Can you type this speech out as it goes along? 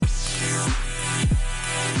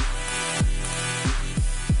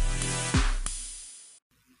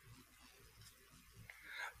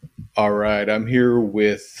All right, I'm here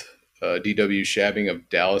with DW Schabbing of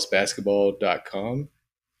DallasBasketball.com.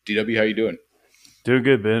 DW, how you doing? Doing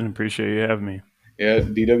good, Ben. Appreciate you having me. Yeah,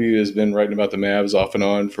 DW has been writing about the Mavs off and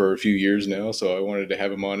on for a few years now, so I wanted to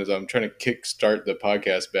have him on as I'm trying to kickstart the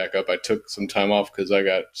podcast back up. I took some time off because I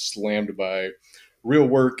got slammed by real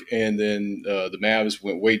work, and then the Mavs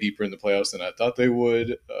went way deeper in the playoffs than I thought they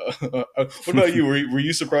would. What about you? Were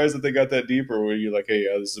you surprised that they got that deep, or were you like, hey,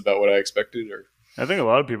 this is about what I expected? Or I think a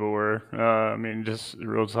lot of people were. Just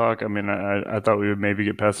real talk. I thought we would maybe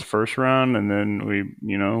get past the first round, and then we,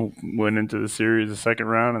 went into the series the second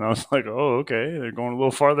round, and I was like, oh, okay, they're going a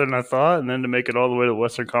little farther than I thought. And then to make it all the way to the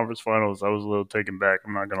Western Conference Finals, I was a little taken back.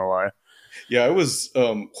 I'm not gonna lie. Yeah, I was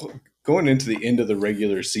going into the end of the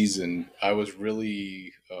regular season. I was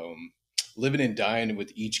really living and dying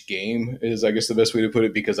with each game, is I guess the best way to put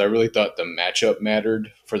it, because I really thought the matchup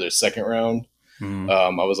mattered for the second round. Mm-hmm.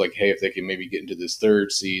 I was like, hey, if they can maybe get into this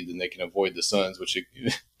third seed, then they can avoid the Suns, which it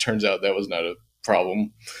turns out that was not a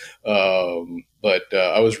problem. But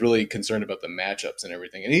I was really concerned about the matchups and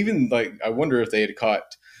everything. And even like, I wonder if they had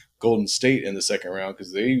caught Golden State in the second round,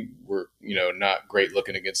 because they were, not great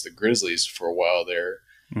looking against the Grizzlies for a while there.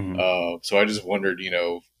 Mm-hmm. So I just wondered,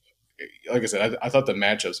 like I said, I thought the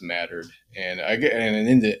matchups mattered, and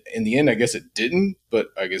in the end, I guess it didn't, but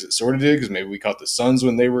I guess it sort of did, because maybe we caught the Suns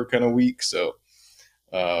when they were kind of weak. So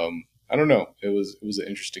I don't know. It was an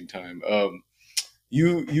interesting time.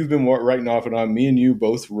 You've been writing off and on. Me and you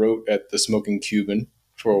both wrote at the Smoking Cuban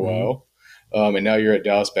for a Mm-hmm. while, and now you're at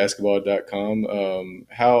DallasBasketball.com.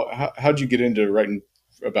 How'd you get into writing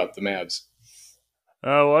about the Mavs?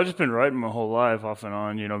 I've just been writing my whole life off and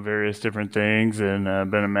on, various different things, and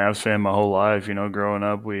been a Mavs fan my whole life. Growing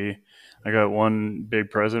up, I got one big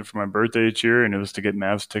present for my birthday each year, and it was to get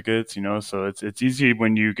Mavs tickets. So it's easy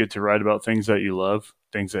when you get to write about things that you love,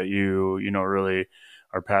 things that really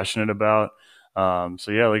are passionate about.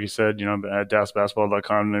 So yeah, like you said, I'm at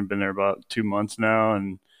DallasBasketball.com, and I've been there about 2 months now,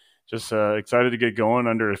 and just excited to get going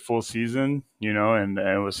under a full season,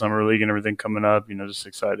 and with summer league and everything coming up, just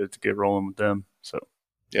excited to get rolling with them. So.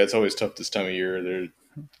 Yeah, it's always tough this time of year.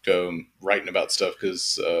 They're writing about stuff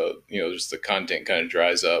because just the content kind of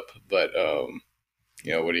dries up. But what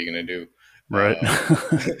are you going to do? Right.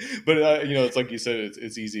 But it's like you said,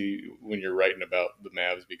 it's easy when you're writing about the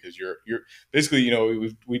Mavs, because you're basically,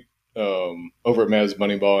 we over at Mavs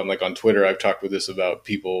Moneyball and like on Twitter, I've talked with this about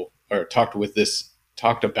people, or talked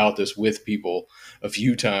about this with people a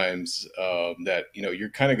few times, that you're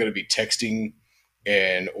kind of going to be texting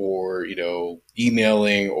and or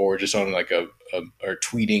emailing or just on like or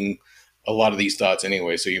tweeting a lot of these thoughts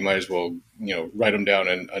anyway, so you might as well write them down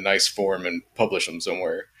in a nice form and publish them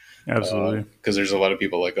somewhere, Absolutely. because there's a lot of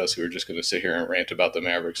people like us who are just going to sit here and rant about the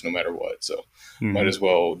Mavericks no matter what, so might Hmm. as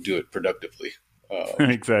well do it productively.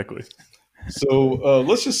 Exactly. So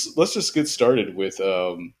let's just get started with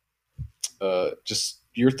just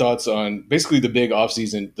your thoughts on basically the two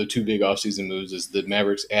big offseason moves. Is the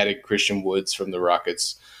Mavericks added Christian Woods from the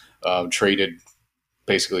Rockets, traded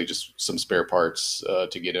basically just some spare parts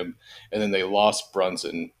to get him, and then they lost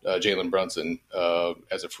Jalen Brunson,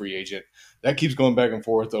 as a free agent. That keeps going back and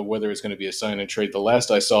forth of whether it's going to be a sign and trade. The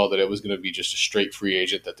last I saw, that it was going to be just a straight free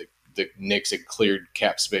agent, that the Knicks had cleared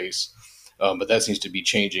cap space, but that seems to be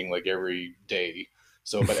changing like every day.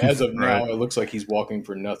 So, but as of Right. now, it looks like he's walking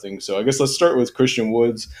for nothing. So, I guess let's start with Christian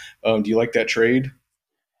Woods. Do you like that trade?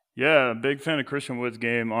 Yeah, big fan of Christian Wood's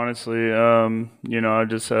game, honestly. I've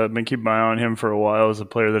just been keeping my eye on him for a while as a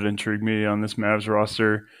player that intrigued me on this Mavs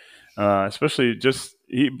roster. Especially just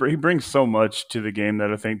he brings so much to the game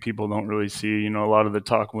that I think people don't really see. A lot of the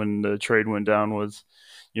talk when the trade went down was,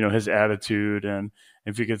 his attitude and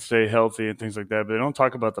if he could stay healthy and things like that. But they don't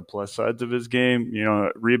talk about the plus sides of his game.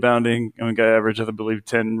 Rebounding. I mean, guy averaged, I believe,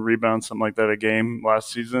 10 rebounds, something like that, a game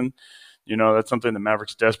last season. That's something the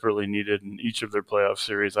Mavericks desperately needed in each of their playoff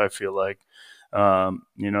series, I feel like.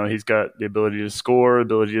 He's got the ability to score,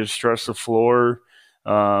 ability to stretch the floor.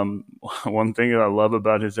 Um, One thing that I love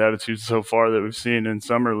about his attitude so far that we've seen in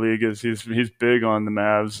summer league is he's big on the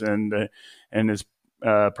Mavs, and his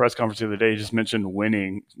press conference the other day he just mentioned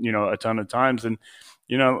winning, a ton of times. And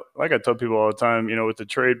like I tell people all the time, with the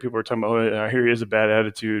trade, people are talking about, oh, I hear he has a bad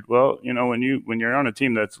attitude. Well, when you're on a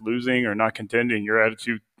team that's losing or not contending, your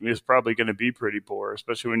attitude is probably going to be pretty poor,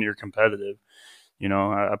 especially when you're competitive.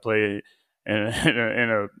 I play in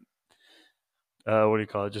a what do you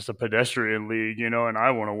call it? Just a pedestrian league, and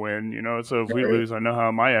I want to win, So if we Right. lose, I know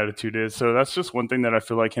how my attitude is. So that's just one thing that I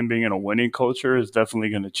feel like him being in a winning culture is definitely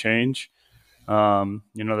going to change.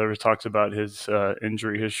 There was talks about his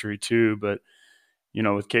injury history too, but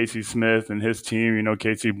with Casey Smith and his team,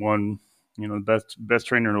 Casey won, the best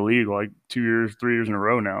trainer in the league like 2 years, 3 years in a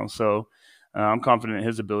row now. So I'm confident in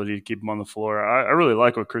his ability to keep him on the floor. I really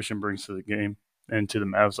like what Christian brings to the game and to the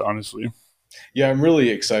Mavs, honestly. Yeah, I'm really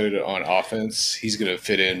excited on offense. He's going to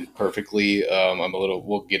fit in perfectly. I'm a little.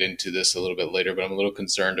 We'll get into this a little bit later, but I'm a little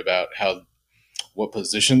concerned about how what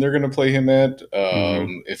position they're going to play him at.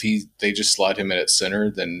 Mm-hmm. If they just slot him in at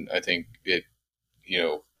center, then I think it you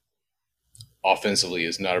know offensively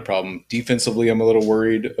is not a problem. Defensively, I'm a little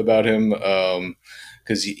worried about him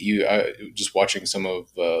because just watching some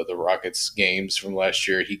of the Rockets games from last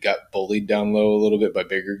year, he got bullied down low a little bit by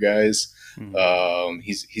bigger guys. Mm-hmm.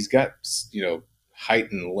 He's got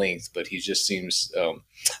height and length, but he just seems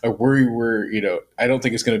I worry where I don't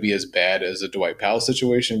think it's going to be as bad as a Dwight Powell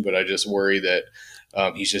situation, but I just worry that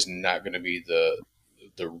he's just not going to be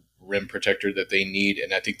the rim protector that they need,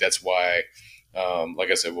 and I think that's why. Like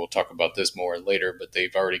I said, we'll talk about this more later, but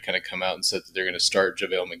they've already kind of come out and said that they're going to start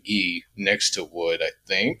JaVale McGee next to Wood. I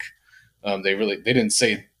think they didn't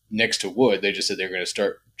say next to Wood; they just said they're going to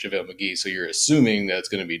start JaVale McGee. So you're assuming that it's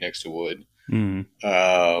going to be next to Wood.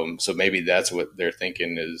 Mm-hmm. So maybe that's what they're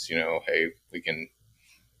thinking is, hey, we can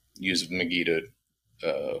use McGee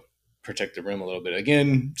to protect the rim a little bit.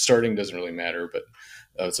 Again, starting doesn't really matter, but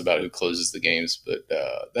it's about who closes the games.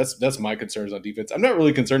 But that's my concerns on defense. I'm not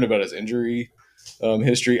really concerned about his injury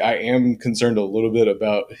history. I am concerned a little bit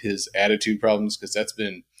about his attitude problems because that's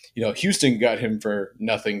been, Houston got him for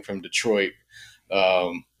nothing from Detroit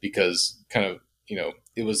because kind of,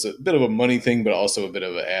 it was a bit of a money thing, but also a bit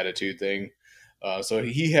of an attitude thing. So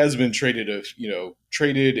he has been traded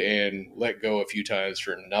and let go a few times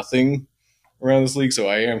for nothing around this league. So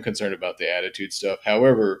I am concerned about the attitude stuff.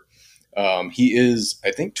 However, he is,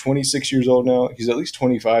 I think, 26 years old now. He's at least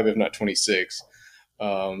 25, if not 26.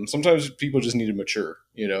 Sometimes people just need to mature,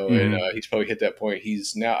 and Mm-hmm. he's probably hit that point.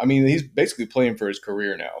 He's now, he's basically playing for his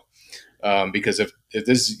career now. Because if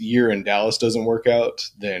this year in Dallas doesn't work out,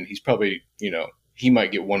 then he's probably, he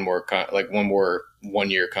might get one more 1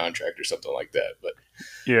 year contract or something like that. But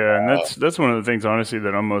Yeah, and that's one of the things, honestly,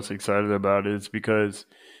 that I'm most excited about is because,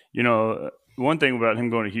 one thing about him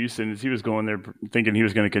going to Houston is he was going there thinking he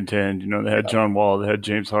was going to contend. They had yeah, John Wall, they had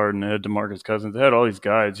James Harden, they had DeMarcus Cousins, they had all these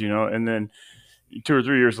guys, and then 2 or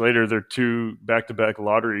 3 years later, they're two back-to-back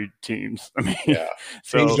lottery teams. I mean, yeah,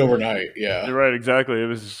 changed so overnight. Yeah, right, exactly. It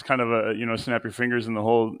was just kind of a snap your fingers and the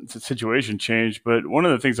whole situation changed. But one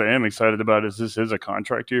of the things I am excited about is this is a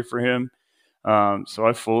contract year for him. So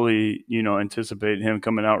I fully, anticipate him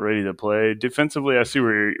coming out ready to play. Defensively, I see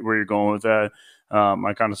where you're going with that.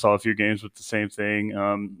 I kind of saw a few games with the same thing,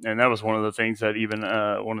 and that was one of the things that even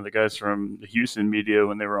one of the guys from the Houston media,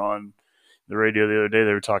 when they were on the radio the other day,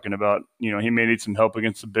 they were talking about. He may need some help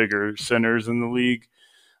against the bigger centers in the league,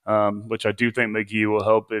 which I do think McGee will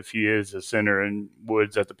help if he is a center and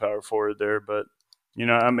Woods at the power forward there. But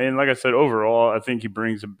like I said, overall, I think he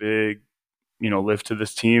brings a big lift to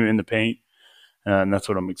this team in the paint, and that's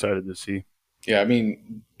what I'm excited to see. yeah.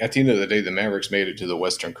 At the end of the day, the Mavericks made it to the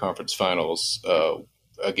Western Conference Finals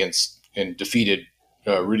against and defeated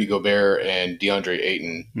Rudy Gobert and DeAndre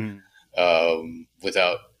Ayton Mm.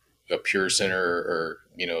 without a pure center or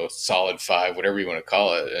solid five, whatever you want to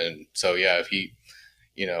call it. And so yeah, if he,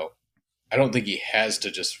 I don't think he has to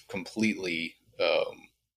just completely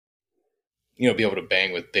be able to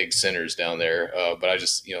bang with big centers down there. But I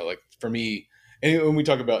just like for me, and when we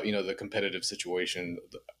talk about the competitive situation,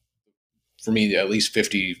 for me, at least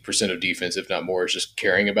 50% of defense, if not more, is just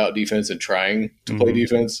caring about defense and trying to play Mm-hmm.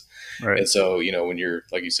 defense. Right. And so, when you're,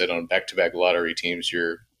 like you said, on back-to-back lottery teams,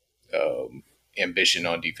 your ambition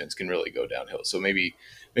on defense can really go downhill. So maybe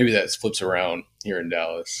that flips around here in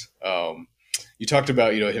Dallas. You talked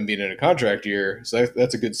about, him being in a contract year. So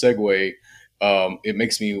that's a good segue. It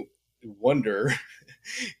makes me wonder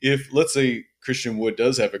if, let's say, Christian Wood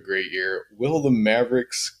does have a great year, will the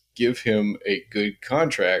Mavericks give him a good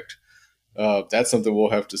contract? That's something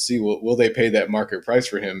we'll have to see. Will they pay that market price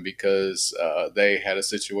for him? Because they had a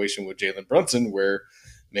situation with Jalen Brunson where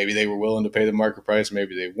maybe they were willing to pay the market price,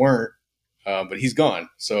 maybe they weren't. But he's gone.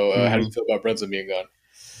 So how do Mm-hmm. you feel about Brunson being gone?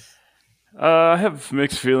 I have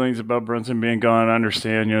mixed feelings about Brunson being gone. I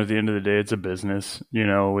understand, at the end of the day, it's a business. We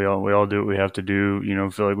all do what we have to do.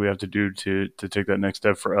 Feel like we have to do to take that next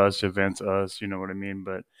step for us, to advance us. You know what I mean?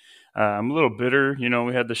 But I'm a little bitter.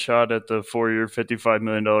 We had the shot at the 4-year, $55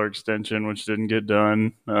 million extension, which didn't get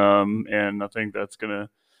done, and I think that's gonna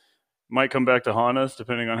might come back to haunt us,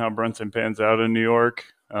 depending on how Brunson pans out in New York.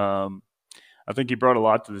 I think he brought a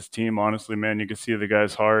lot to this team. Honestly, man, you can see the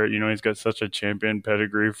guy's heart. He's got such a champion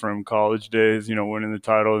pedigree from college days. Winning the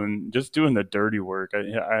title and just doing the dirty work.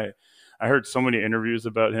 I heard so many interviews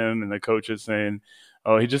about him and the coaches saying,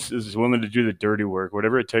 oh, he just is willing to do the dirty work,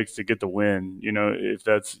 whatever it takes to get the win. You know, if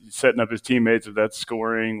that's setting up his teammates, if that's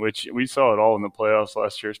scoring, which we saw it all in the playoffs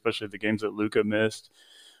last year, especially the games that Luka missed.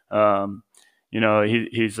 Um,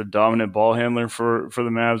 he's a dominant ball handler for the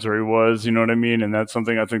Mavs, or he was. You know what I mean? And that's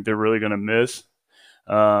something I think they're really going to miss.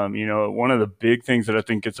 One of the big things that I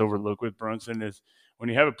think gets overlooked with Brunson is when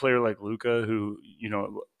you have a player like Luka who,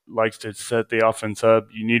 likes to set the offense up,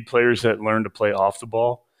 you need players that learn to play off the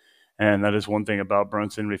ball. And that is one thing about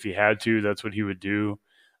Brunson. If he had to, that's what he would do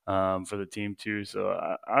for the team too. So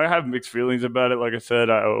I have mixed feelings about it. Like I said,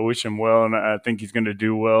 I wish him well, and I think he's going to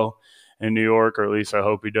do well in New York, or at least I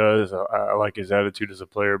hope he does. I like his attitude as a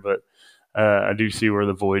player, but I do see where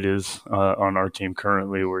the void is on our team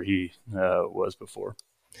currently, where he was before.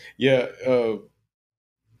 Yeah,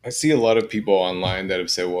 I see a lot of people online that have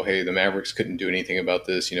said, "Well, hey, the Mavericks couldn't do anything about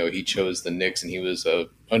this. You know, he chose the Knicks, and he was a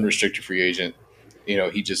unrestricted free agent. You know,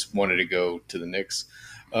 he just wanted to go to the Knicks."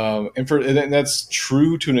 And that's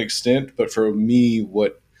true to an extent, but for me,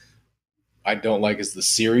 what I don't like is the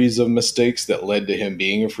series of mistakes that led to him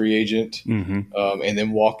being a free agent Mm-hmm. and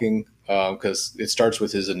then walking. Because it starts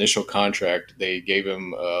with his initial contract. They gave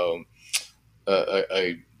him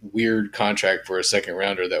a weird contract for a second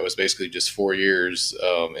rounder that was basically just 4 years,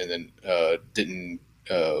 and then didn't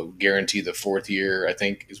guarantee the fourth year, I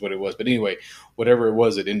think is what it was. But anyway, whatever it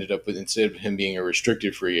was, it ended up with, instead of him being a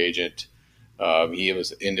restricted free agent,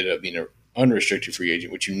 ended up being an unrestricted free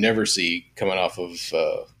agent, which you never see coming off of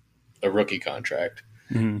a rookie contract.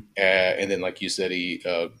 Mm-hmm. And then, like you said, he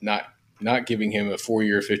not giving him a 4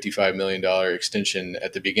 year, $55 million extension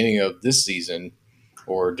at the beginning of this season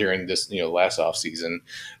or during this last off season,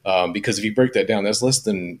 because if you break that down, that's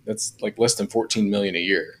like less than 14 million a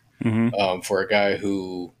year, Mm-hmm. for a guy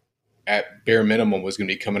who at bare minimum was going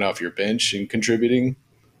to be coming off your bench and contributing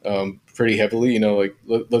pretty heavily. Like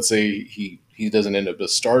let's say he doesn't end up a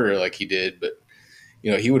starter like he did, but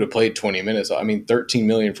he would have played 20 minutes. I mean, 13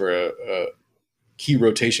 million for a key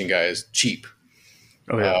rotation guy is cheap.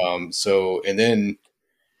 Oh yeah, So, and then,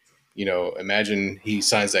 imagine he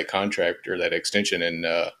signs that contract or that extension and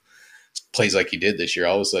plays like he did this year.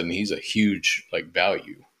 All of a sudden, he's a huge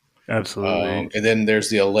value. absolutely. And then there's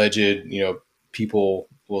the alleged, people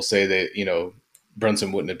will say that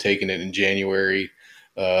Brunson wouldn't have taken it in January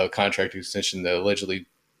contract extension that allegedly,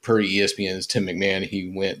 per ESPN's Tim McMahon,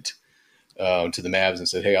 he went to the Mavs and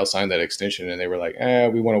said, "Hey, I'll sign that extension," and they were like,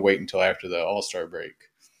 "We want to wait until after the All-Star break."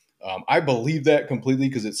 I believe that completely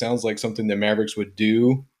because it sounds like something the Mavericks would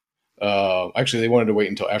do. Actually, they wanted to wait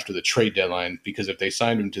until after the trade deadline because if they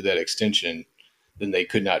signed him to that extension, then they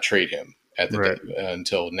could not trade him Right.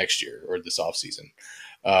 until next year or this offseason.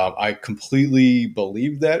 I completely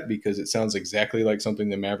believe that because it sounds exactly like something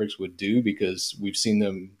the Mavericks would do because we've seen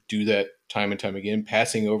them do that time and time again,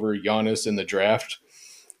 passing over Giannis in the draft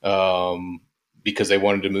because they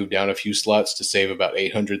wanted to move down a few slots to save about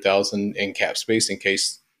 800,000 in cap space in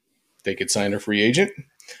case they could sign a free agent.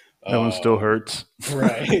 That one still hurts.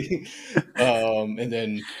 Right. And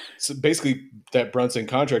then so basically that Brunson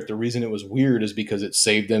contract, the reason it was weird is because it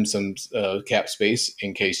saved them some cap space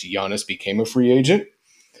in case Giannis became a free agent.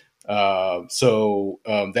 That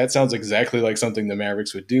sounds exactly like something the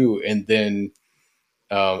Mavericks would do. And then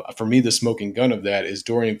for me, the smoking gun of that is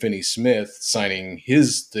Dorian Finney-Smith signing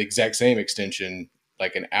the exact same extension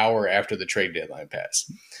like an hour after the trade deadline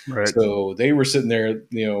passed. Right. So they were sitting there,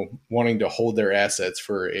 wanting to hold their assets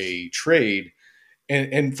for a trade.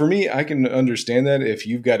 And for me, I can understand that if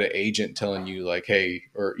you've got an agent telling you like, hey,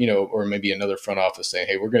 or maybe another front office saying,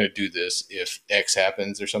 hey, we're going to do this if X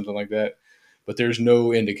happens or something like that. But there's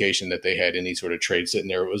no indication that they had any sort of trade sitting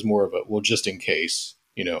there. It was more of a, well, just in case,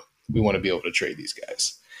 we want to be able to trade these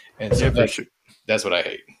guys. And so Yeah, for sure. that's what I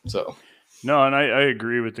hate. So No, and I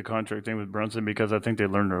agree with the contract thing with Brunson because I think they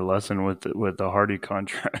learned their lesson with the Hardy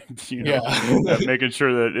contract. yeah, Making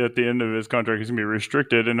sure that at the end of his contract he's gonna be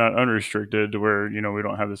restricted and not unrestricted, to where we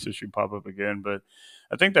don't have this issue pop up again. But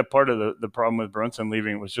I think that part of the problem with Brunson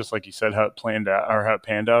leaving was just like you said, how it planned out or how it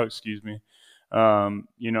panned out. Excuse me.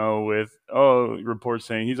 With reports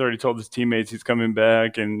saying he's already told his teammates he's coming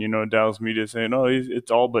back, and Dallas media saying, oh, it's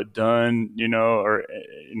all but done, or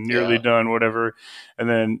nearly yeah, done, whatever. And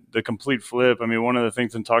then the complete flip. I mean, one of the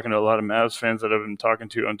things I'm talking to a lot of Mavs fans that I've been talking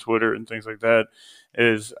to on Twitter and things like that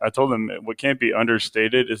is I told them what can't be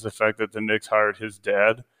understated is the fact that the Knicks hired his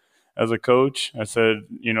dad as a coach. I said,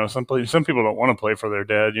 some people don't want to play for their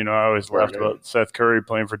dad. I always laughed right, about Seth Curry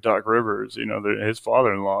playing for Doc Rivers, his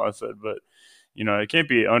father-in-law. I said, but it can't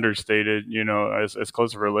be understated, as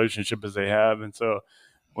close a relationship as they have. And so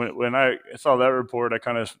when I saw that report, I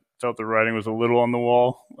kind of felt the writing was a little on the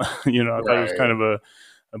wall. I thought it was kind right. of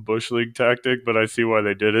a bush league tactic, but I see why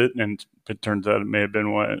they did it, and it turns out it may have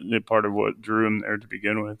been part of what drew him there to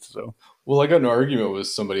begin with. So Well, I got in an argument with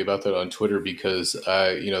somebody about that on Twitter because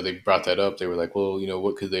they brought that up. They were like, well,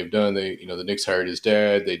 what could they have done? The Knicks hired his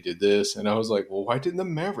dad. They did this, and I was like, well, why didn't the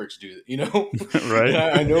Mavericks do that? right, And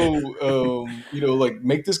I know, like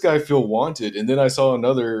make this guy feel wanted. And then I saw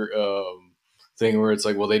another thing where it's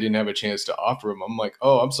like, well, they didn't have a chance to offer him. I'm like,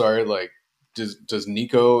 oh, I'm sorry, like. Does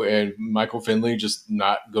Nico and Michael Finley just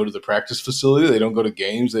not go to the practice facility? They don't go to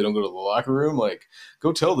games. They don't go to the locker room. Like,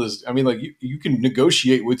 go tell this. I mean, like you can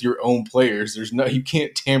negotiate with your own players. You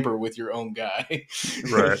can't tamper with your own guy.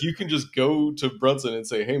 right, You can just go to Brunson and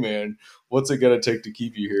say, hey man, what's it going to take to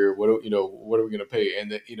keep you here? What are we going to pay?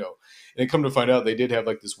 And and come to find out they did have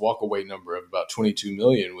like this walkaway number of about 22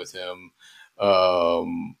 million with him.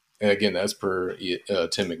 And again, that's per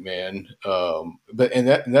Tim McMahon.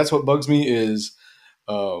 And that's what bugs me is,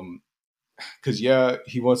 because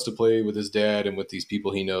he wants to play with his dad and with these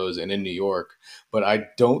people he knows and in New York, but I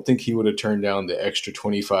don't think he would have turned down the extra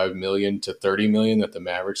 25 million to 30 million that the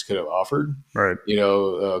Mavericks could have offered. right.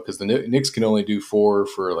 Because the Knicks can only do 4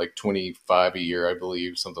 for like 25 a year, I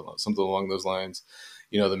believe, something along those lines.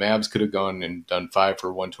 The Mavs could have gone and done 5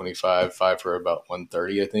 for 125, 5 for about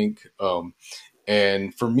 130, I think.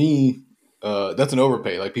 And for me, that's an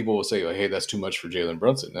overpay. Like people will say, like, "Hey, that's too much for Jalen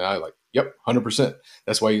Brunson," and I like, "Yep, 100%.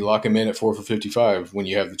 That's why you lock him in at 4 for 55 when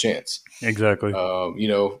you have the chance." Exactly.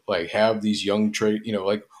 Like have these young trade.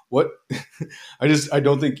 Like what? I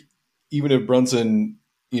don't think even if Brunson,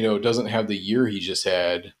 doesn't have the year he just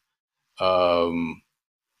had,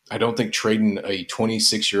 I don't think trading a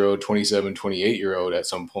 26-year-old, 27, 28-year-old at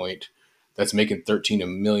some point that's making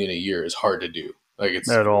 13 million a year is hard to do. Like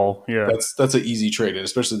At all, yeah. that's an easy trade, and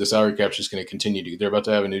especially the salary cap is just going to continue to. They're about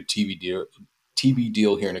to have a new TV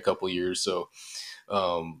deal here in a couple of years, so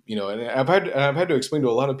and I've had to explain to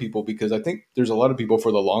a lot of people because I think there's a lot of people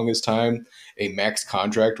for the longest time a max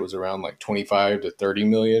contract was around like 25 to 30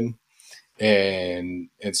 million, and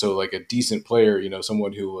so like a decent player,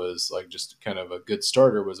 someone who was like just kind of a good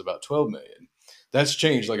starter was about 12 million. That's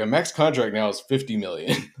changed. Like a max contract now is 50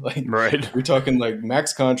 million. Like Right. we're talking like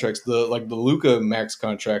max contracts. The Luka max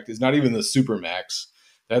contract is not even the super max.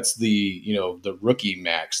 That's the rookie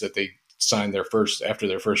max that they signed after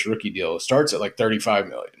their first rookie deal. It starts at like 35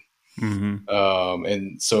 million. Mm-hmm.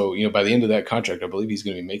 And so by the end of that contract, I believe he's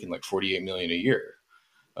going to be making like 48 million a year.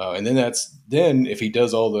 And then if he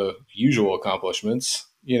does all the usual accomplishments,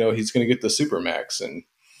 he's going to get the super max, and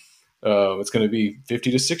it's going to be 50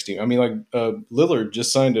 to 60. I mean, like Lillard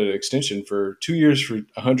just signed an extension for 2 years for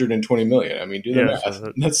 120 million. I mean, do the Yeah. math.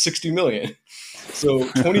 That's 60 million. So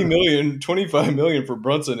 20 million, 25 million for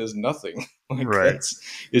Brunson is nothing. Like right.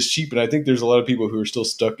 it's cheap. And I think there's a lot of people who are still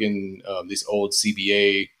stuck in these old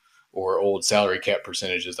CBA or old salary cap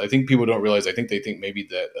percentages. I think people don't realize. I think they think maybe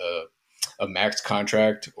that a max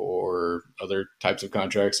contract or other types of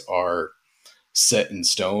contracts are set in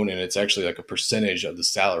stone, and it's actually like a percentage of the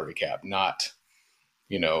salary cap, not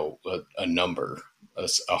a number,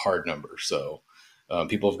 a hard number. So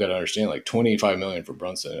people have got to understand, like 25 million for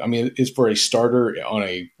Brunson. I mean, it's for a starter on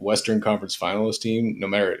a Western Conference Finalist team. No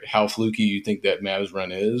matter how fluky you think that Mavs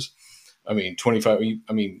run is, I mean, 25.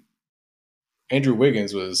 I mean, Andrew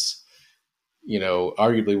Wiggins was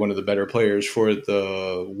arguably one of the better players for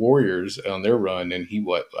the Warriors on their run, and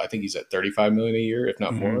I think he's at 35 million a year, if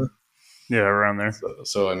not Mm-hmm. more. Yeah, around there.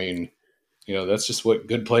 So I mean, that's just what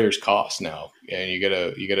good players cost now, and you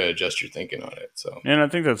gotta adjust your thinking on it. So, and I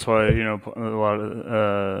think that's why a lot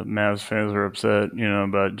of Mavs fans are upset,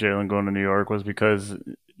 about Jalen going to New York, was because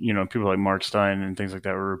people like Mark Stein and things like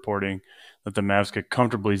that were reporting that the Mavs could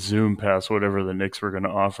comfortably zoom past whatever the Knicks were going to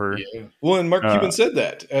offer. yeah. Well, and Mark Cuban Uh, said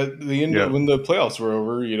that at the end yeah, when the playoffs were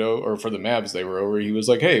over, or for the Mavs they were over. He was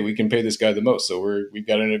like, "Hey, we can pay this guy the most, so we've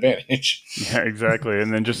got an advantage." yeah, exactly.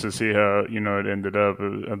 And then just to see how it ended up,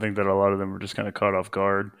 I think that a lot of them were just kind of caught off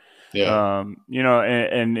guard. Yeah,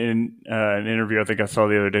 And in an interview I think I saw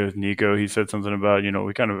the other day with Nico, he said something about,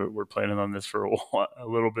 we kind of were planning on this for a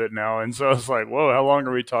little bit now. And so I was like, whoa, how long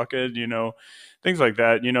are we talking? Things like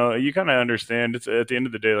that. You kind of understand. It's at the end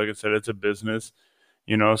of the day, like I said, it's a business.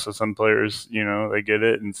 So some players, they get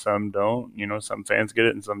it and some don't. Some fans get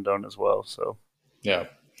it and some don't as well. So yeah.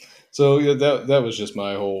 So that was just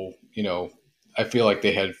my whole. I feel like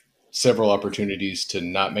they had several opportunities to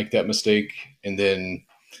not make that mistake, and then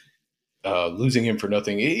losing him for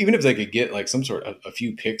nothing, even if they could get like some sort of a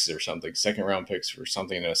few picks or something, second round picks for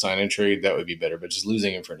something in a sign and trade, that would be better. But just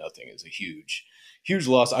losing him for nothing is a huge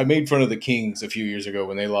loss. I made fun of the Kings a few years ago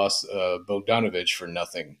when they lost Bogdanovich for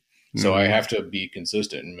nothing. So I Mm-hmm. have to be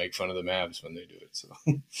consistent and make fun of the Mavs when they do it. So,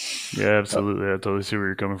 Yeah, absolutely. I totally see where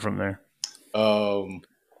you're coming from there. um,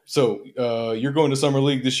 you're going to summer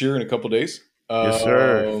league this year in a couple days. Yes,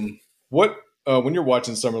 sir. What when you're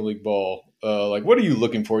watching summer league ball, like what are you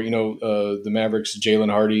looking for? The Mavericks, Jalen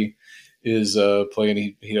Hardy is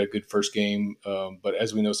playing. He had a good first game, but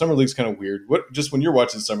as we know, summer league's kind of weird. What just when you're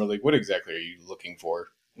watching summer league, what exactly are you looking for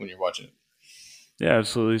when you're watching it? Yeah,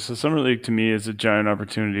 absolutely. So summer league to me is a giant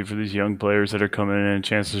opportunity for these young players that are coming in, a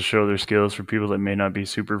chance to show their skills for people that may not be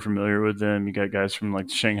super familiar with them. You got guys from like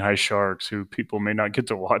the Shanghai Sharks who people may not get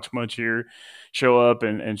to watch much here, show up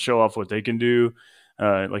and show off what they can do.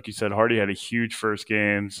 Like you said, Hardy had a huge first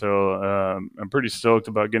game, so I'm pretty stoked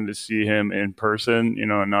about getting to see him in person,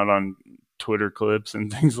 and not on Twitter clips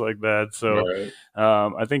and things like that. So Right.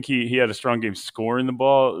 I think he had a strong game scoring the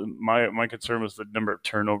ball. My concern was the number of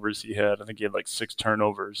turnovers he had. I think he had like 6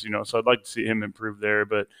 turnovers, so I'd like to see him improve there.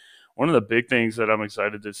 But one of the big things that I'm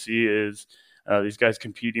excited to see is these guys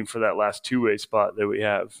competing for that last two-way spot that we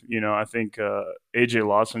have. I think AJ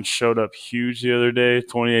Lawson showed up huge the other day,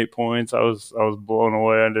 28 points. I was blown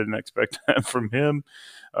away. I didn't expect that from him.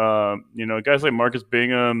 Guys like Marcus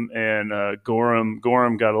Bingham and Gorham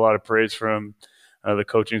got a lot of praise from the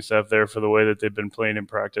coaching staff there for the way that they've been playing in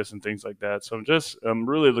practice and things like that. So I'm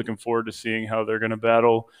really looking forward to seeing how they're going to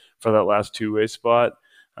battle for that last two-way spot.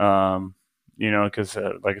 Because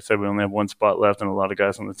like I said, we only have one spot left, and a lot of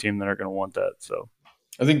guys on the team that are going to want that. So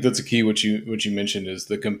I think that's a key. What you mentioned is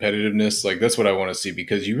the competitiveness. Like that's what I want to see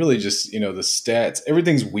because you really just the stats.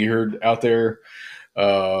 Everything's weird out there.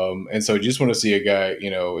 And so I just want to see a guy,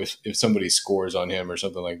 if somebody scores on him or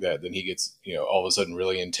something like that, then he gets, all of a sudden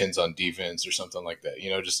really intense on defense or something like that.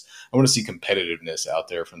 Just I want to see competitiveness out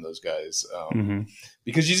there from those guys. mm-hmm.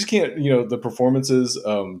 Because you just can't, the performances.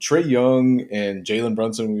 Trey Young and Jalen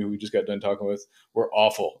Brunson, we just got done talking with, were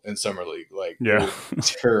awful in summer league. Like it Yeah.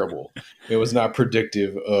 was terrible. It was not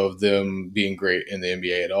predictive of them being great in the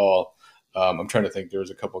NBA at all. I'm trying to think. There was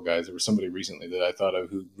a couple guys. There was somebody recently that I thought of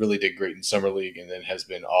who really did great in summer league and then has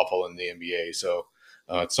been awful in the NBA. So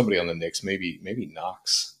somebody on the Knicks, maybe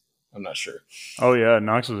Knox. I'm not sure. Oh yeah,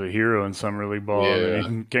 Knox was a hero in summer league ball, and then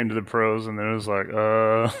Yeah, he came to the pros, and then it was like,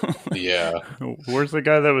 yeah, where's the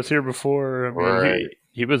guy that was here before? I mean, right.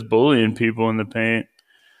 he was bullying people in the paint.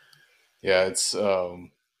 Yeah, it's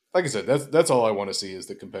like I said. That's all I want to see is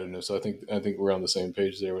the competitiveness. So I think we're on the same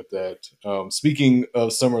page there with that. Speaking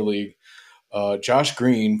of summer league, Josh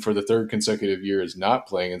Green for the third consecutive year is not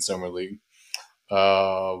playing in summer league.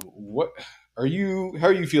 What are you? How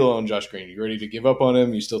are you feeling on Josh Green? Are you ready to give up on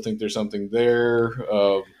him? You still think there's something there?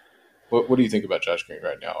 What do you think about Josh Green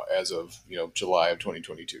right now, as of July of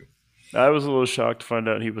 2022? I was a little shocked to find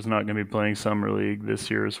out he was not going to be playing summer league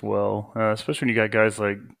this year as well. Especially when you got guys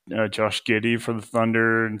like Josh Giddey for the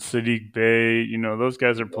Thunder and Sadiq Bey. Those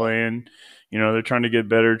guys are Yeah, playing. They're trying to get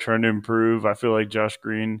better, trying to improve. I feel like Josh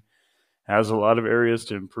Green has a lot of areas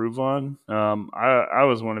to improve on. I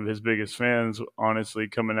was one of his biggest fans, honestly,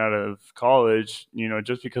 coming out of college,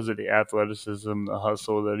 just because of the athleticism, the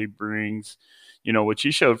hustle that he brings, which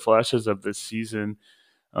he showed flashes of this season.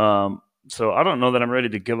 So I don't know that I'm ready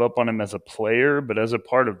to give up on him as a player, but as a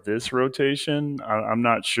part of this rotation, I'm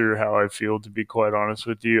not sure how I feel, to be quite honest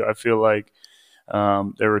with you. I feel like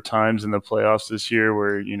there were times in the playoffs this year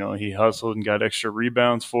where he hustled and got extra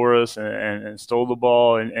rebounds for us and stole the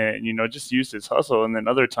ball and just used his hustle. And then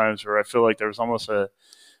other times where I feel like there was almost a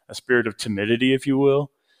spirit of timidity, if you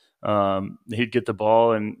will. He'd get the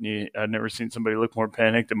ball and I'd never seen somebody look more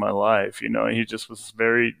panicked in my life. He just was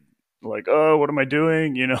very like, oh, what am I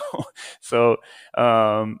doing? So,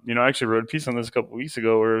 I actually wrote a piece on this a couple of weeks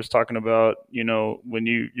ago where I was talking about, when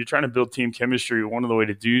you're trying to build team chemistry, one of the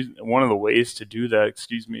ways to do that,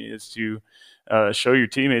 excuse me, is to show your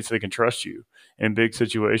teammates they can trust you in big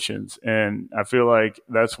situations. And I feel like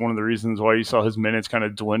that's one of the reasons why you saw his minutes kind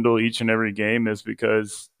of dwindle each and every game is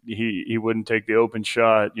because he wouldn't take the open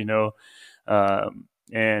shot.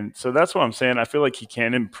 And so that's what I'm saying. I feel like he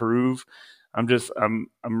can improve. I'm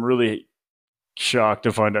really shocked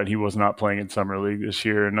to find out he was not playing in summer league this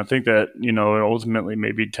year, and I think that it ultimately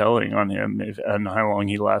may be telling on him and how long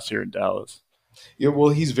he lasts here in Dallas. yeah. Well,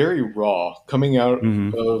 he's very raw coming out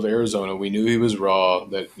Mm-hmm. of Arizona. We knew he was raw.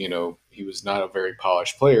 That he was not a very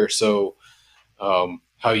polished player. So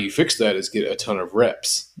how you fix that is get a ton of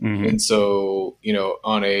reps. Mm-hmm. And so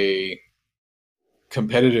on a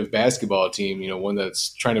competitive basketball team, one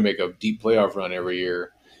that's trying to make a deep playoff run every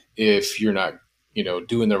year, if you're not,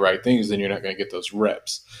 doing the right things, then you're not going to get those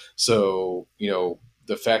reps. So,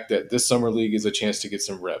 the fact that this summer league is a chance to get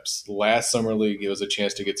some reps. Last summer league, it was a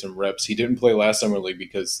chance to get some reps. He didn't play last summer league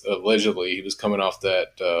because allegedly he was coming off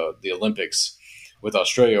that the Olympics with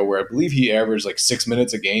Australia, where I believe he averaged like 6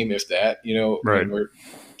 minutes a game, if that. You know, Right. and we're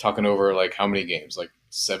talking over like how many games, like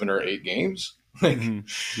 7 or 8 games, like.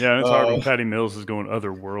 Yeah, and it's hard when Uh, Patty Mills is going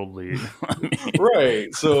otherworldly. I mean,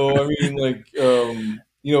 Right. So I mean, like,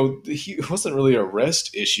 he wasn't really a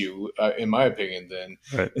rest issue, in my opinion. Then,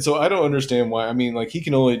 right. and so I don't understand why. I mean, like, he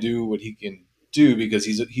can only do what he can do because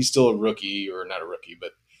he's still a rookie, or not a rookie,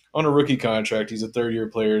 but on a rookie contract. He's a third-year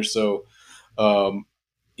player. So, um,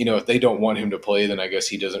 if they don't want him to play, then I guess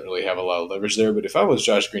he doesn't really have a lot of leverage there. But if I was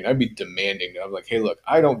Josh Green, I'd be demanding. I'm like, hey, look,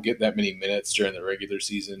 I don't get that many minutes during the regular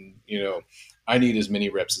season. I need as many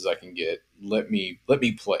reps as I can get. Let me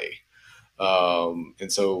play.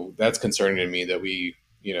 And so that's concerning to me that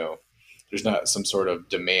there's not some sort of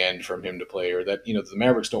demand from him to play, or that, the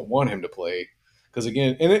Mavericks don't want him to play. Because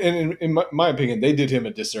again, and in my opinion, they did him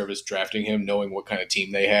a disservice drafting him, knowing what kind of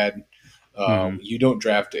team they had. Hmm. You don't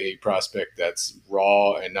draft a prospect that's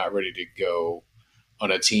raw and not ready to go on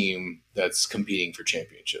a team that's competing for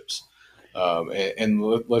championships. And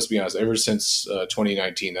let's be honest, ever since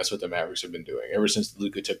 2019, that's what the Mavericks have been doing. Ever since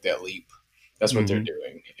Luka took that leap, that's what they're Hmm.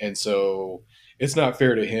 doing. And so it's not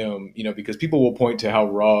fair to him, because people will point to how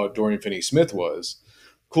raw Dorian Finney-Smith was.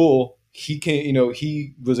 Cool. He can't,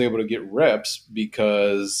 he was able to get reps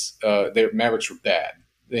because their Mavericks were bad.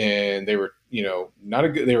 And they were, not a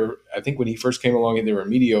good. They were. I think when he first came along, they were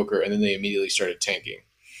mediocre, and then they immediately started tanking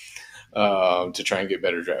to try and get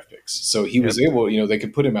better draft picks. So he Yep. was able, they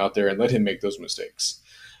could put him out there and let him make those mistakes,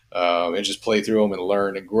 and just play through them and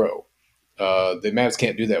learn and grow. The Mavs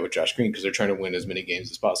can't do that with Josh Green because they're trying to win as many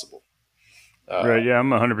games as possible. Right. Uh, Yeah, I'm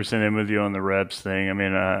 100% in with you on the reps thing. I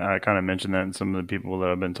mean, I kind of mentioned that in some of the people that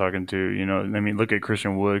I've been talking to. I mean, look at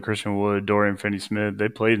Christian Wood, Dorian Finney-Smith. They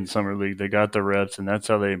played in summer league. They got the reps, and that's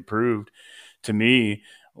how they improved. To me,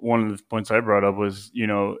 one of the points I brought up was,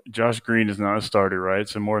 Josh Green is not a starter, right?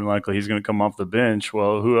 So more than likely he's going to come off the bench.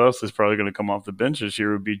 Well, who else is probably going to come off the bench this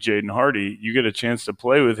year would be Jaden Hardy. You get a chance to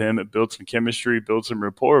play with him. It builds some chemistry, builds some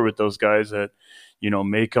rapport with those guys that,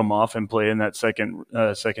 may come off and play in that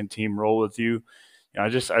second team role with you.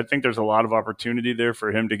 I think there's a lot of opportunity there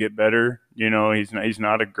for him to get better. He's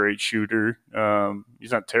not a great shooter.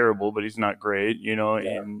 He's not terrible, but he's not great. yeah,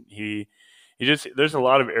 And he just there's a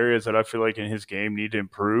lot of areas that I feel like in his game need to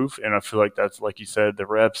improve, and I feel like that's, like you said, the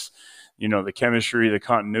reps. The chemistry, the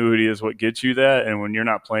continuity is what gets you that. And when you're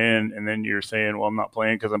not playing, and then you're saying, "Well, I'm not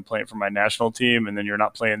playing because I'm playing for my national team," and then you're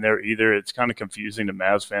not playing there either, it's kind of confusing to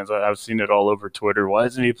Mavs fans. I've seen it all over Twitter. Why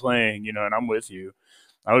isn't he playing? And I'm with you.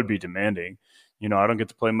 I would be demanding. I don't get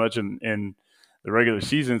to play much in the regular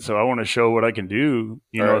season, so I want to show what I can do.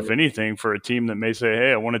 all right, If anything, for a team that may say,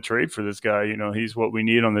 "Hey, I want to trade for this guy." He's what we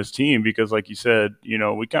need on this team because, like you said,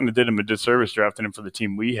 we kind of did him a disservice drafting him for the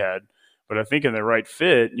team we had. But I think in the right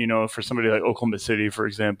fit, for somebody like Oklahoma City, for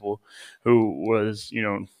example, who was,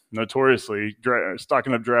 notoriously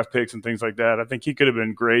stocking up draft picks and things like that, I think he could have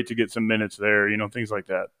been great to get some minutes there, things like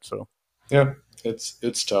that. So, yeah,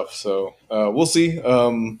 it's tough. So we'll see.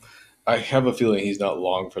 I have a feeling he's not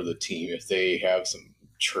long for the team if they have some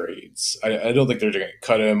trades. I don't think they're going to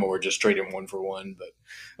cut him or just trade him one for one, but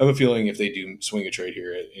I have a feeling if they do swing a trade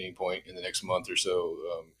here at any point in the next month or so,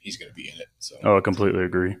 he's going to be in it. So. oh, I completely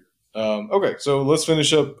agree. Okay, so let's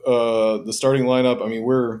finish up the starting lineup. I mean,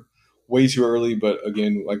 we're way too early, but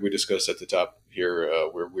again, like we discussed at the top here,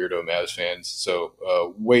 we're weirdo Mavs fans, so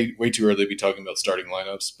way too early to be talking about starting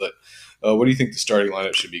lineups. But what do you think the starting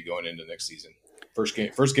lineup should be going into next season? First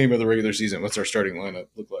game of the regular season. What's our starting lineup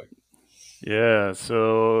look like? Yeah,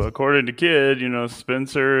 so according to Kid,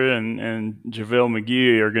 Spencer and JaVale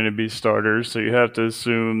McGee are going to be starters. So you have to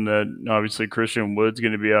assume that obviously Christian Wood's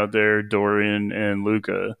going to be out there, Dorian and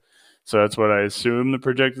Luca. So that's what I assume the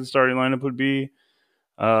projected starting lineup would be.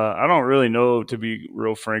 I don't really know, to be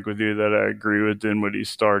real frank with you, that I agree with Dinwiddie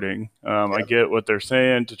starting. I Yeah, get what they're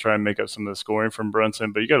saying to try and make up some of the scoring from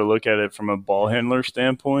Brunson, but you got to look at it from a ball handler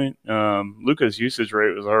standpoint. Luca's usage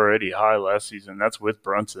rate was already high last season. That's with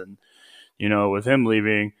Brunson. With him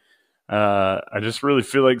leaving, I just really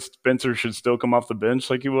feel like Spencer should still come off the bench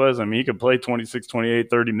like he was. I mean, he could play 26,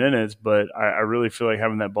 28, 30 minutes, but I really feel like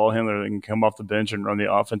having that ball handler that can come off the bench and run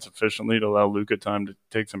the offense efficiently to allow Luka time to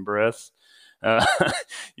take some breaths, uh,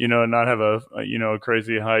 and not have a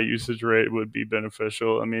crazy high usage rate would be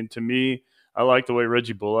beneficial. I mean, to me, I like the way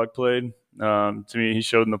Reggie Bullock played. To me, he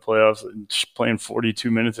showed in the playoffs playing 42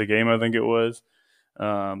 minutes a game, I think it was.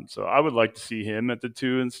 So I would like to see him at the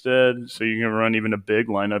two instead. So you can run even a big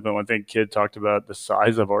lineup. And I think Kid talked about the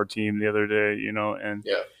size of our team the other day, and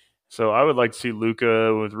yeah, So I would like to see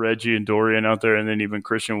Luca with Reggie and Dorian out there, and then even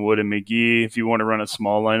Christian Wood and McGee. If you want to run a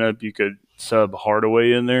small lineup, you could sub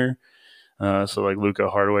Hardaway in there. So like Luca,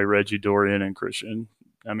 Hardaway, Reggie, Dorian, and Christian.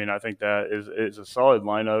 I mean, I think that is a solid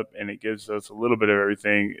lineup, and it gives us a little bit of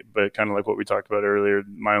everything. But kind of like what we talked about earlier,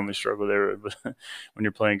 my only struggle there when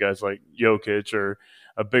you're playing guys like Jokic or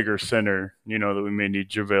a bigger center, that we may need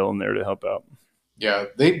JaVale in there to help out. Yeah,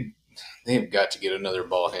 they've got to get another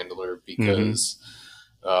ball handler Mm-hmm. because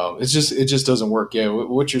it just doesn't work. Yeah,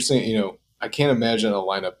 what you're saying, I can't imagine a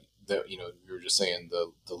lineup that you were just saying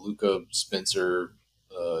the Luca, Spencer,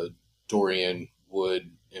 uh, Dorian,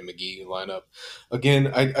 Wood, and McGee lineup.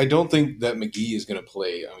 Again, I don't think that McGee is going to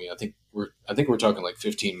play. I mean, I think we're talking like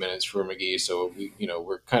 15 minutes for McGee, so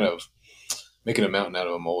we're kind of making a mountain out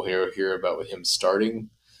of a molehill here about with him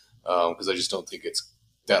starting because I just don't think it's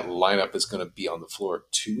that lineup is going to be on the floor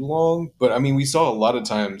too long. But I mean, we saw a lot of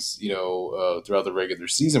times, throughout the regular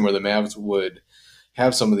season where the Mavs would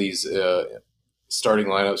have some of these starting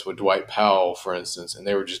lineups with Dwight Powell, for instance, and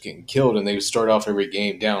they were just getting killed, and they would start off every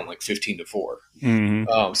game down like 15-4.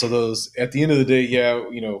 Mm-hmm. So those at the end of the day, yeah,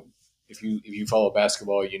 if you follow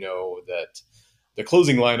basketball, you know that the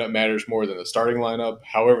closing lineup matters more than the starting lineup.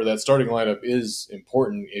 However, that starting lineup is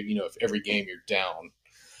important if every game you're down.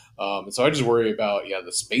 And so I just worry about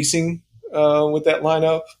the spacing with that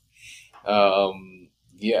lineup.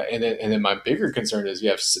 Yeah, and then my bigger concern is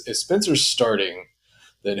if Spencer's starting,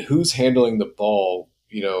 then who's handling the ball?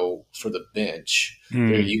 For the bench, there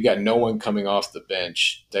Mm-hmm. you got no one coming off the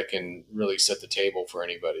bench that can really set the table for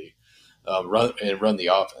anybody. Run the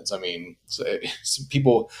offense. I mean, some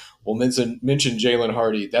people will mention Jalen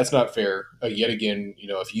Hardy. That's not fair. Yet again,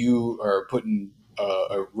 if you are putting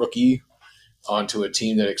a rookie onto a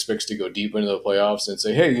team that expects to go deep into the playoffs and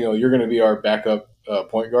say, hey, you're going to be our backup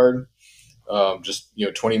point guard, just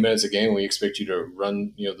 20 minutes a game. We expect you to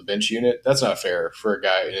run the bench unit. That's not fair for a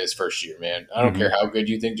guy in his first year, man. I don't care Mm-hmm. how good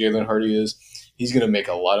you think Jalen Hardy is. He's going to make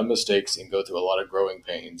a lot of mistakes and go through a lot of growing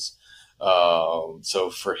pains.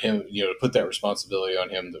 So for him, to put that responsibility on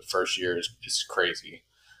him the first year is crazy.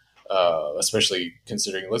 Especially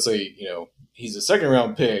considering, let's say, he's a second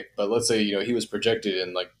round pick, but let's say, he was projected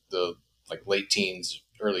in like the late teens,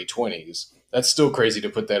 early 20s. That's still crazy to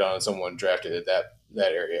put that on someone drafted at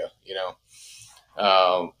that area.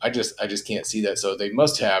 I just can't see that. So they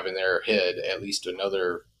must have in their head at least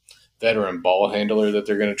another veteran ball handler that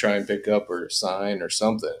they're going to try and pick up or sign or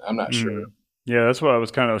something. I'm not sure. Mm. Yeah, that's why I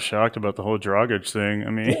was kind of shocked about the whole Dragic thing. I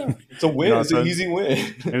mean, Yeah, it's a win. I It's an thought easy it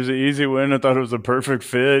win. was an easy win. I thought it was a perfect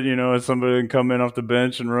fit. As somebody can come in off the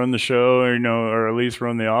bench and run the show, or at least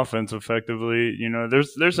run the offense effectively.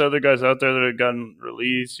 There's other guys out there that have gotten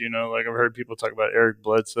released. Like I've heard people talk about Eric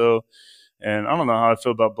Bledsoe. And I don't know how I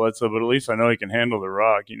feel about Bledsoe, but at least I know he can handle the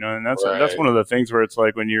rock, and that's Right. one of the things where it's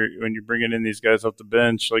like when you're bringing in these guys off the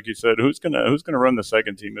bench, like you said, who's gonna run the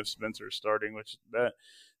second team if Spencer's starting? Which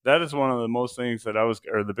that is one of the most things that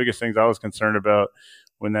or the biggest things I was concerned about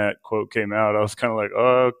when that quote came out. I was kind of like,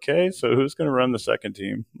 oh, okay, so who's gonna run the second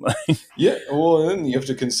team? Yeah, well, and then you have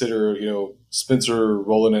to consider, Spencer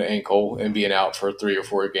rolling an ankle and being out for 3 or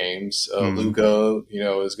 4 games. Mm, Luca,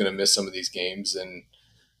 is going to miss some of these games, and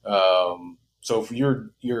so if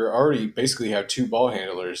you're already basically have two ball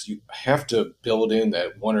handlers, you have to build in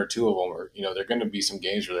that one or two of them, or they're going to be some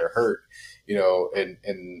games where they're hurt,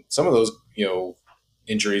 and some of those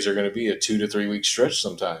injuries are going to be a 2 to 3 week stretch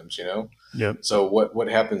sometimes. yep. So what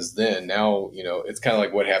happens then? Now it's kind of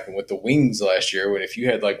like what happened with the Wings last year when if you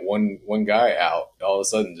had like one guy out, all of a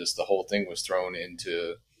sudden just the whole thing was thrown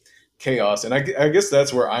into chaos. And I guess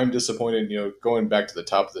that's where I'm disappointed. Going back to the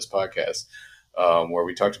top of this podcast, where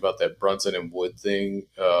we talked about that Brunson and Wood thing,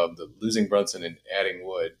 the losing Brunson and adding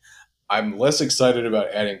Wood. I'm less excited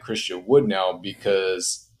about adding Christian Wood now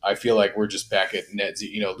because I feel like we're just back at net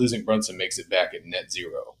zero. Losing Brunson makes it back at net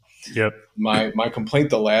zero. Yep. My complaint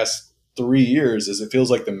the last 3 years is it feels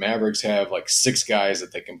like the Mavericks have like 6 guys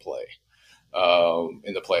that they can play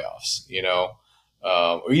in the playoffs,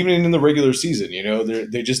 or even in the regular season.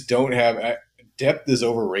 They just don't have depth is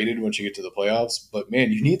overrated once you get to the playoffs. But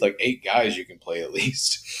man, you need like 8 guys you can play at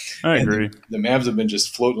least, I and agree. the Mavs have been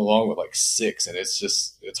just floating along with like 6, and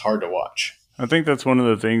it's hard to watch. I think that's one of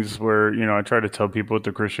the things where, I try to tell people with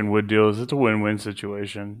the Christian Wood deal is it's a win-win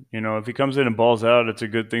situation. If he comes in and balls out, it's a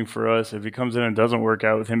good thing for us. If he comes in and doesn't work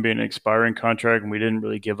out with him being an expiring contract and we didn't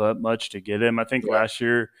really give up much to get him, I think Yeah, last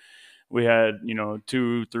year we had,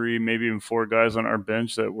 2, 3, maybe even 4 guys on our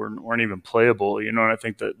bench that weren't even playable, and I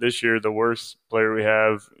think that this year the worst player we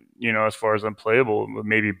have, as far as unplayable,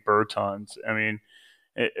 maybe Bertans. I mean,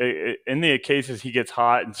 in the cases he gets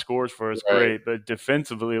hot and scores for us, right. great. But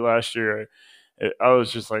defensively last year, I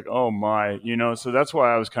was just like, oh my, so that's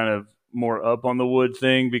why I was kind of more up on the Wood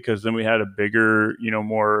thing, because then we had a bigger,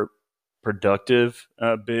 more productive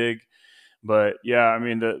big. But yeah, I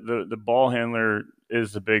mean the ball handler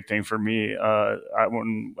is the big thing for me.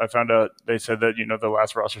 When I found out they said that the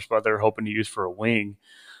last roster spot they were hoping to use for a wing,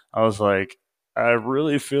 I was like, I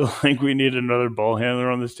really feel like we need another ball handler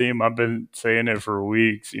on this team. I've been saying it for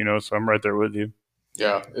weeks, so I'm right there with you.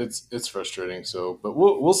 Yeah, it's frustrating. So, but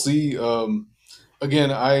we'll see.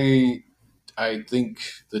 Again, I think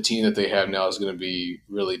the team that they have now is going to be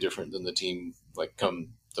really different than the team like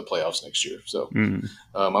come the playoffs next year. So Mm,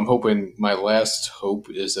 I'm hoping. My last hope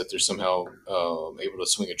is that they're somehow able to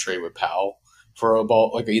swing a trade with Powell for a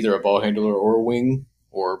ball, like either a ball handler or a wing,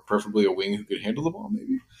 or preferably a wing who could handle the ball,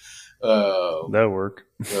 maybe. that work.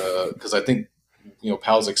 Because I think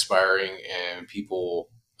Powell's expiring, and people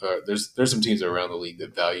there's some teams around the league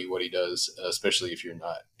that value what he does, especially if you're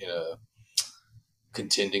not in a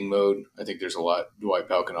contending mode. I think there's a lot Dwight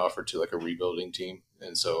Powell can offer to like a rebuilding team,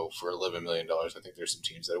 and so for $11 million, I think there's some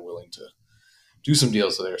teams that are willing to do some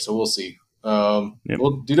deals there. So we'll see. Yep.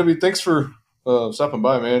 Well, DW, thanks for stopping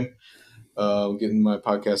by, man. Getting my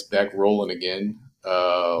podcast back rolling again.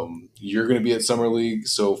 You're going to be at Summer League,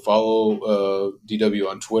 so follow DW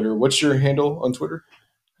on Twitter. What's your handle on Twitter?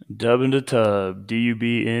 Dub into tub.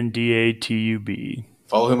 DUBNDATUB.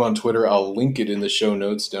 Follow him on Twitter. I'll link it in the show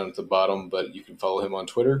notes down at the bottom, but you can follow him on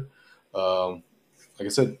Twitter. Um, like I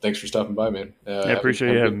said, thanks for stopping by, man. I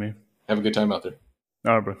appreciate you having me. Have a good time out there.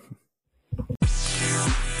 All right, bro.